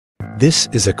This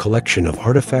is a collection of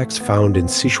artifacts found in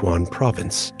Sichuan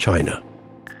province, China.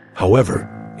 However,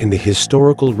 in the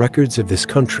historical records of this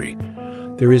country,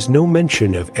 there is no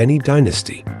mention of any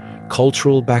dynasty,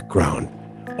 cultural background,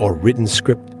 or written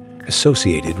script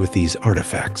associated with these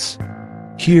artifacts.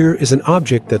 Here is an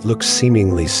object that looks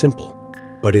seemingly simple,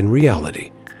 but in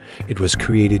reality, it was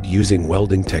created using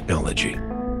welding technology.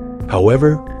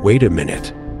 However, wait a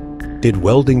minute. Did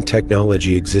welding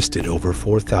technology existed over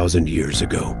 4,000 years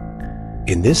ago?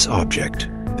 In this object,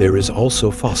 there is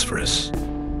also phosphorus.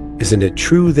 Isn't it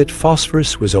true that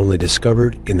phosphorus was only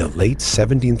discovered in the late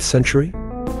 17th century?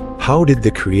 How did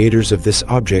the creators of this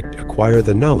object acquire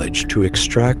the knowledge to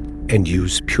extract and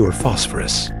use pure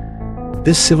phosphorus?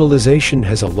 This civilization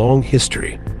has a long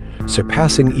history,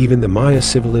 surpassing even the Maya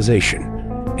civilization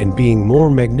and being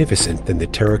more magnificent than the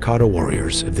terracotta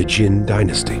warriors of the Jin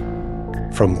dynasty.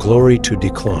 From glory to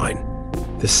decline,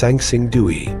 the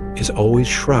SanXingDui is always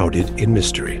shrouded in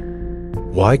mystery.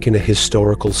 Why can a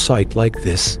historical site like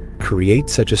this create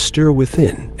such a stir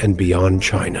within and beyond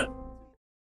China?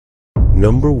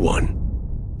 Number 1.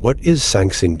 What is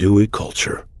SanXingDui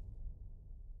culture?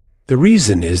 The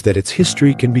reason is that its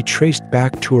history can be traced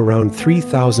back to around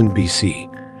 3000 BC,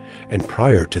 and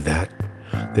prior to that,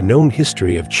 the known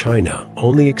history of China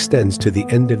only extends to the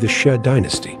end of the Xia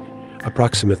dynasty,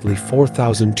 approximately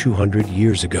 4,200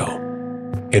 years ago.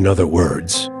 In other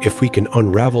words, if we can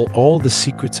unravel all the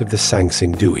secrets of the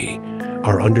SanXingDui,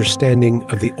 our understanding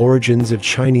of the origins of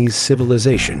Chinese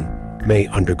civilization may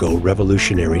undergo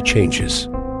revolutionary changes.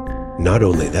 Not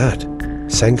only that,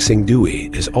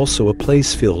 SanXingDui is also a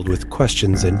place filled with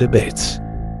questions and debates.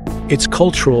 Its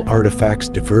cultural artifacts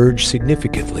diverge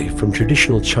significantly from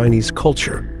traditional Chinese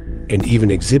culture and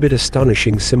even exhibit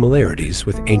astonishing similarities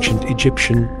with ancient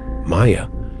Egyptian, Maya,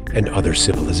 and other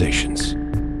civilizations.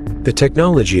 The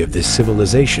technology of this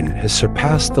civilization has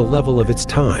surpassed the level of its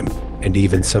time and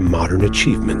even some modern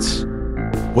achievements.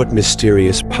 What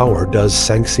mysterious power does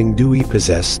SanXingDui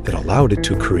possess that allowed it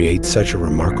to create such a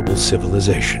remarkable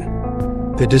civilization?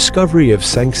 The discovery of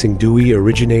SanXingDui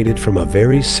originated from a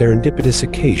very serendipitous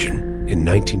occasion in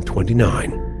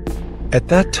 1929. At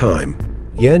that time,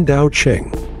 Yan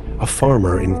Daocheng, a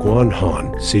farmer in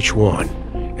Guanhan, Sichuan,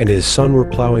 and his son were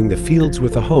plowing the fields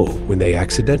with a hoe when they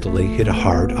accidentally hit a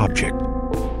hard object.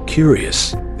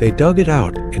 Curious, they dug it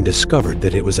out and discovered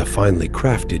that it was a finely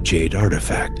crafted jade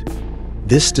artifact.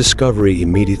 This discovery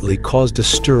immediately caused a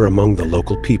stir among the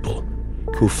local people,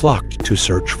 who flocked to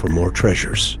search for more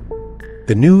treasures.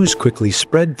 The news quickly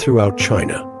spread throughout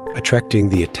China, attracting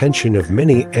the attention of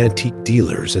many antique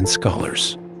dealers and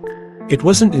scholars. It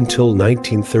wasn't until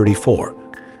 1934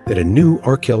 that a new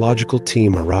archaeological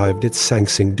team arrived at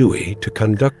SanXingDui to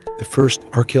conduct the first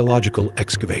archaeological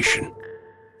excavation.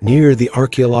 Near the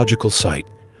archaeological site,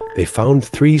 they found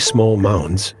 3 small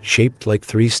mounds shaped like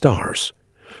 3 stars,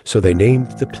 so they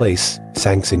named the place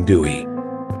SanXingDui.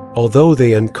 Although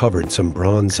they uncovered some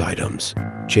bronze items,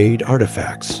 jade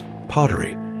artifacts,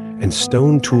 pottery, and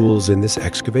stone tools in this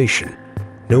excavation,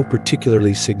 no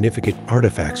particularly significant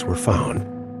artifacts were found.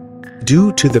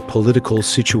 Due to the political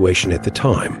situation at the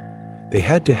time, they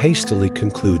had to hastily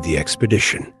conclude the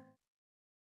expedition.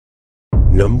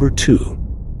 Number 2.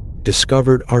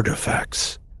 Discovered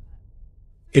artifacts.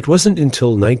 It wasn't until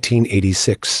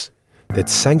 1986 that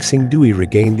SanXingDui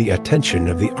regained the attention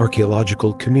of the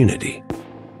archaeological community.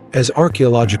 As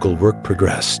archaeological work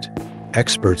progressed,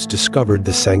 experts discovered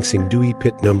the SanXingDui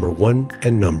pit number 1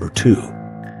 and number 2.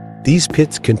 These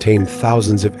pits contained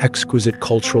thousands of exquisite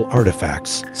cultural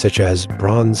artifacts such as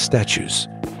bronze statues,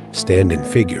 standing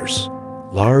figures,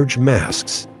 large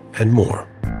masks, and more.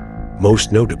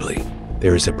 Most notably,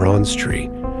 there is a bronze tree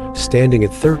standing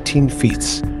at 13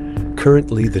 feet,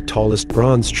 currently the tallest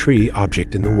bronze tree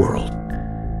object in the world.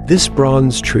 This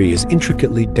bronze tree is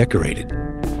intricately decorated,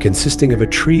 consisting of a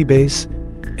tree base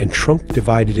and trunk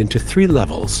divided into 3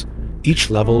 levels, each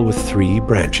level with 3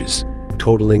 branches,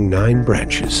 totaling 9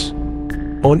 branches.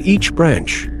 On each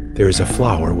branch, there is a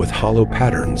flower with hollow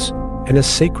patterns and a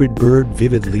sacred bird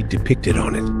vividly depicted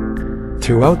on it.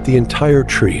 Throughout the entire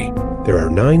tree, there are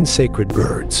 9 sacred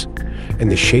birds,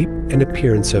 and the shape and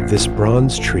appearance of this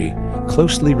bronze tree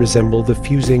closely resemble the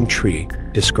fusing tree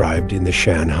described in the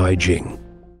Shanhai Jing.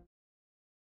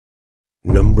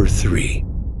 Number 3.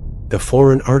 The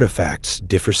foreign artifacts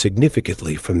differ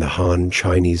significantly from the Han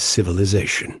Chinese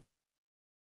civilization.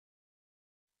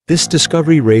 This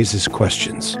discovery raises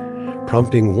questions,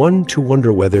 prompting one to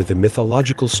wonder whether the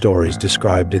mythological stories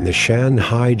described in the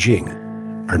Shanhai Jing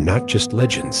are not just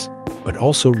legends, but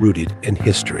also rooted in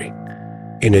history.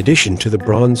 In addition to the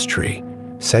bronze tree,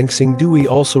 SanXingDui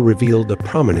also revealed a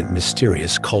prominent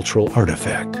mysterious cultural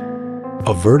artifact.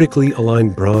 a vertically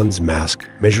aligned bronze mask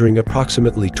measuring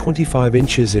approximately 25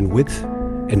 inches in width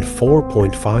and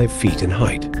 4.5 feet in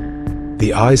height.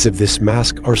 The eyes of this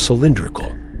mask are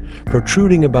cylindrical,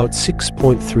 protruding about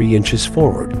 6.3 inches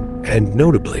forward, and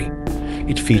notably,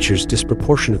 it features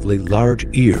disproportionately large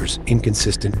ears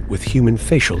inconsistent with human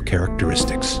facial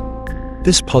characteristics.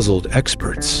 This puzzled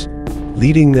experts,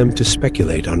 leading them to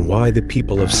speculate on why the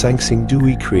people of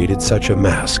SanXingDui created such a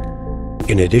mask.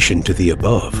 In addition to the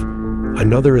above,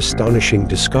 another astonishing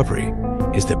discovery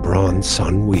is the bronze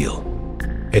sun wheel.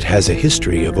 It has a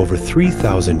history of over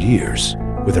 3,000 years,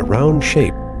 with a round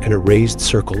shape and a raised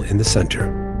circle in the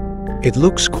center. It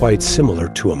looks quite similar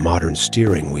to a modern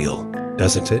steering wheel,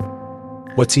 doesn't it?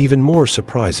 What's even more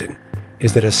surprising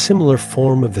is that a similar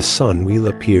form of the sun wheel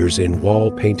appears in wall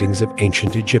paintings of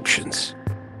ancient Egyptians.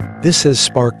 This has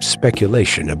sparked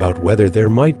speculation about whether there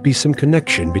might be some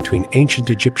connection between ancient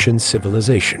Egyptian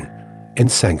civilization and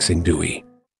SanXingDui.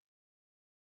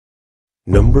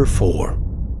 Number 4.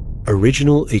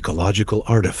 Original ecological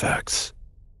artifacts.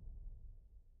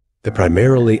 The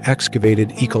primarily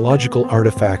excavated ecological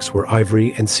artifacts were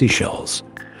ivory and seashells.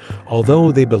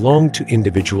 Although they belonged to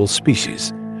individual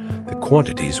species, the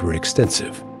quantities were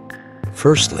extensive.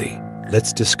 Firstly,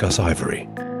 let's discuss ivory.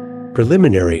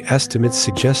 Preliminary estimates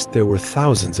suggest there were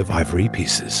thousands of ivory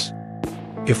pieces.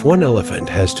 If one elephant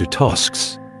has 2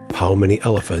 tusks, how many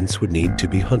elephants would need to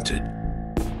be hunted?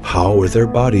 How were their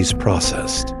bodies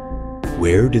processed?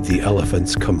 Where did the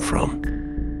elephants come from?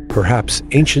 Perhaps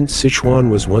ancient Sichuan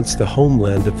was once the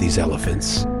homeland of these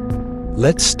elephants.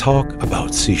 Let's talk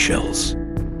about seashells.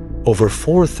 Over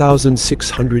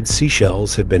 4,600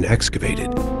 seashells have been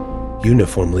excavated,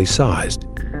 uniformly sized,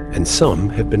 and some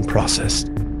have been processed.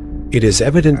 It is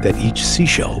evident that each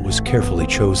seashell was carefully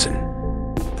chosen.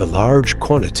 The large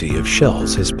quantity of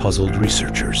shells has puzzled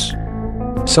researchers.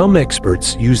 Some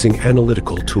experts using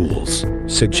analytical tools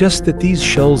suggest that these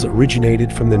shells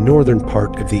originated from the northern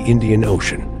part of the Indian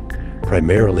Ocean,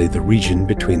 primarily the region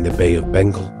between the Bay of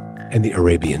Bengal and the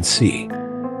Arabian Sea.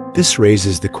 This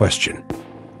raises the question,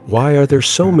 why are there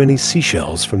so many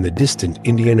seashells from the distant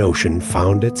Indian Ocean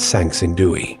found at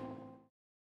SanXingDui?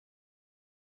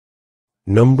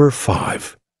 Number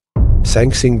 5.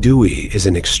 SanXingDui is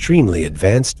an extremely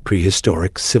advanced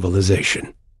prehistoric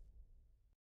civilization.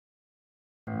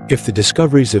 If the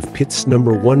discoveries of pits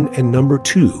number 1 and number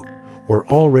 2 were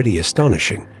already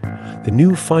astonishing, the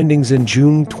new findings in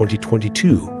June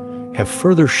 2022 have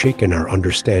further shaken our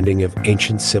understanding of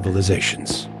ancient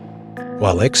civilizations.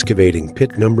 While excavating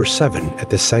pit number 7 at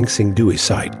the SanXingDui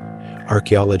site,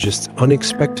 archaeologists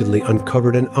unexpectedly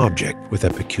uncovered an object with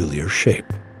a peculiar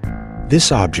shape.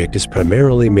 This object is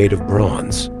primarily made of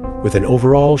bronze, with an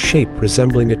overall shape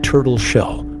resembling a turtle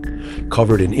shell,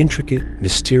 covered in intricate,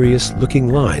 mysterious-looking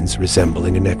lines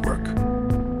resembling a network.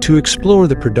 To explore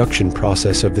the production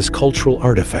process of this cultural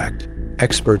artifact,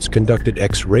 experts conducted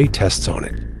X-ray tests on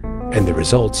it, and the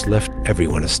results left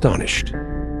everyone astonished.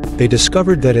 They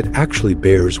discovered that it actually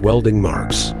bears welding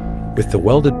marks, with the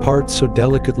welded parts so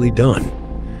delicately done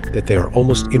that they are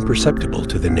almost imperceptible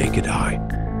to the naked eye.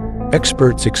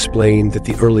 Experts explain that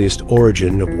the earliest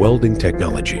origin of welding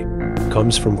technology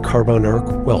comes from carbon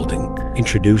arc welding,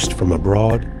 introduced from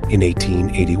abroad in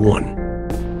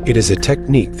 1881. It is a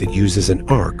technique that uses an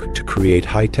arc to create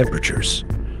high temperatures,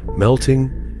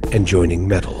 melting and joining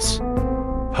metals.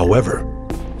 However,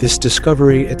 this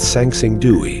discovery at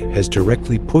SanXingDui has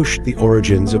directly pushed the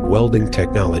origins of welding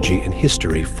technology and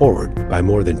history forward by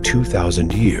more than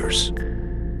 2,000 years.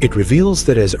 It reveals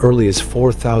that as early as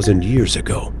 4,000 years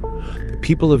ago, the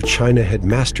people of China had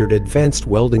mastered advanced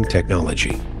welding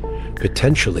technology,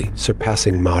 potentially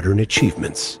surpassing modern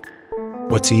achievements.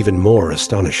 What's even more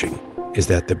astonishing is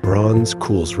that the bronze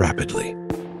cools rapidly.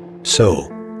 So,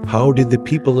 how did the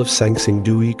people of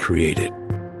SanXingDui create it?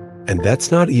 And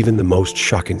that's not even the most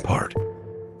shocking part.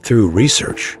 Through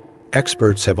research,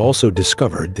 experts have also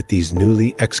discovered that these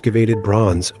newly excavated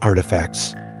bronze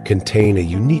artifacts contain a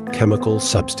unique chemical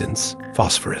substance,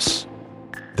 phosphorus.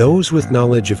 Those with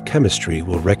knowledge of chemistry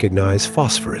will recognize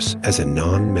phosphorus as a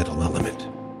non-metal element.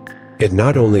 It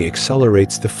not only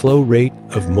accelerates the flow rate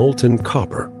of molten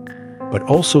copper, but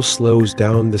also slows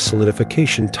down the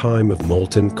solidification time of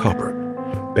molten copper,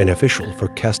 beneficial for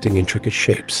casting intricate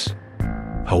shapes.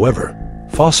 However,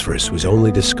 phosphorus was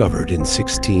only discovered in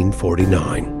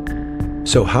 1649.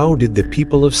 So how did the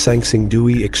people of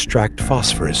SanXingDui extract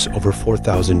phosphorus over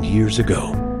 4,000 years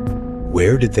ago?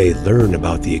 Where did they learn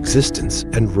about the existence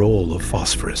and role of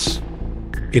phosphorus?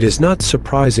 It is not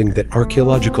surprising that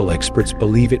archaeological experts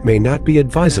believe it may not be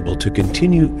advisable to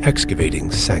continue excavating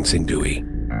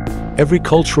SanXingDui. Every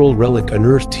cultural relic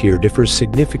unearthed here differs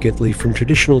significantly from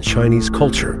traditional Chinese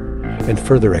culture, and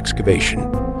further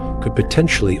excavation could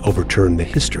potentially overturn the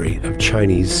history of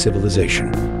Chinese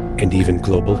civilization and even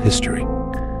global history.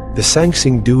 The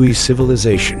SanXingDui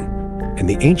civilization and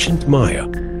the ancient Maya,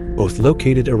 both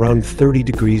located around 30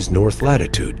 degrees north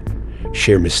latitude,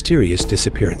 share mysterious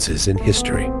disappearances in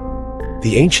history.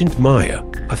 The ancient Maya,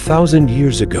 1,000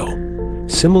 years ago,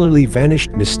 similarly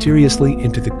vanished mysteriously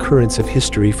into the currents of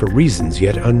history for reasons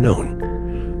yet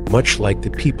unknown, much like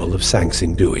the people of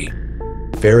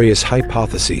SanXingDui. Various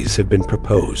hypotheses have been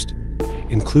proposed,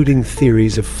 including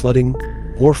theories of flooding,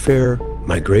 warfare,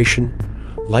 migration,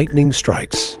 lightning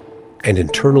strikes, and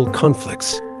internal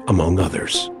conflicts, among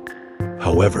others.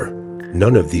 However,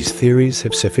 none of these theories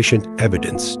have sufficient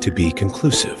evidence to be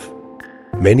conclusive.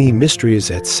 Many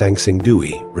mysteries at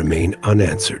SanXingDui remain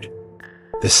unanswered.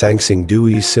 The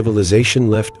SanXingDui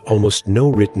civilization left almost no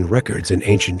written records in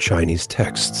ancient Chinese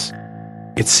texts.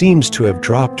 It seems to have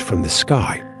dropped from the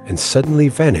sky and suddenly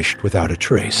vanished without a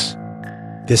trace.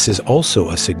 This is also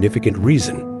a significant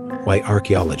reason why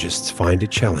archaeologists find it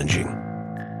challenging.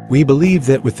 We believe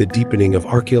that with the deepening of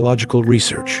archaeological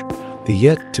research, the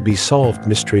yet-to-be-solved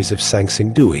mysteries of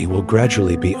SanXingDui will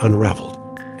gradually be unraveled,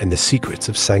 and the secrets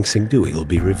of SanXingDui will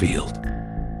be revealed.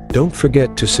 Don't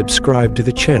forget to subscribe to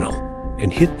the channel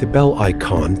and hit the bell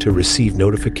icon to receive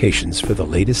notifications for the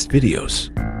latest videos.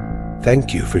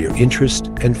 Thank you for your interest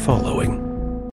and following.